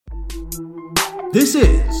This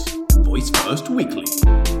is Voice First Weekly.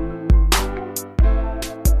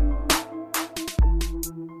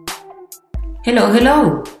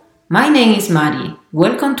 Hello. My name is Mari.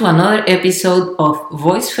 Welcome to another episode of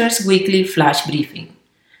Voice First Weekly Flash Briefing.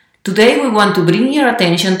 Today we want to bring your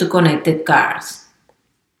attention to connected cars.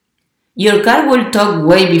 Your car will talk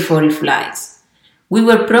way before it flies. We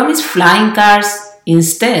were promised flying cars.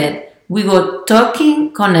 Instead, we got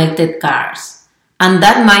talking connected cars. And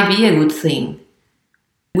that might be a good thing.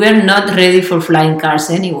 We're not ready for flying cars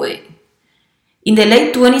anyway. In the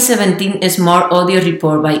late 2017 Smart Audio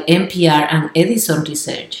report by NPR and Edison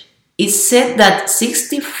Research, it said that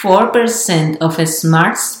 64% of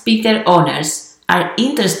smart speaker owners are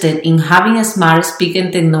interested in having a smart speaker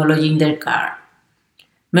technology in their car.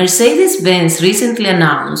 Mercedes-Benz recently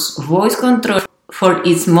announced voice control for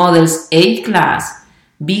its models A-Class,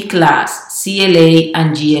 B-Class, CLA,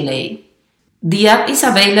 and GLA. The app is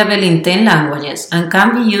available in 10 languages and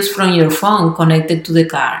can be used from your phone connected to the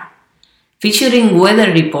car. Featuring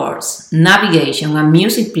weather reports, navigation, and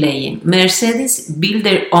music playing, Mercedes built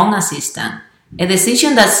their own assistant, a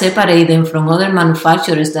decision that separates them from other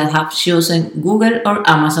manufacturers that have chosen Google or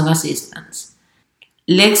Amazon assistants.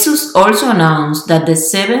 Lexus also announced that the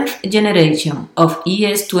 7th generation of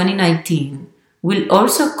ES 2019 will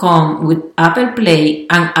also come with Apple Play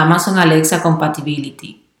and Amazon Alexa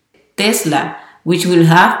compatibility. Tesla, which will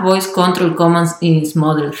have voice control commands in its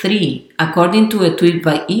Model 3, according to a tweet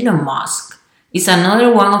by Elon Musk, is another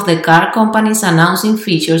one of the car companies announcing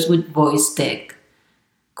features with voice tech.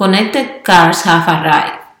 Connected cars have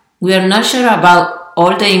arrived. We are not sure about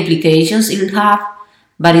all the implications it will have,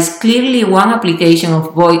 but it's clearly one application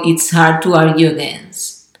of voice it's hard to argue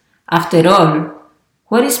against. After all,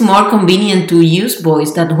 what is more convenient to use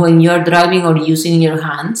voice than when you are driving or using your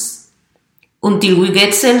hands? Until we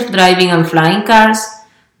get self-driving and flying cars,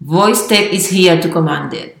 voice tech is here to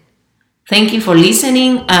command it. Thank you for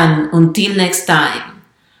listening, and until next time,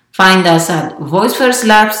 find us at Voice First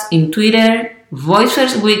Labs in Twitter, Voice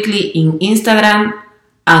First Weekly in Instagram,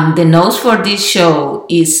 and the notes for this show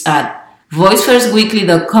is at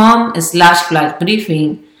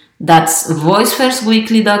voicefirstweekly.com/flashbriefing. That's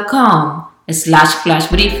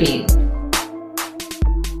voicefirstweekly.com/flashbriefing.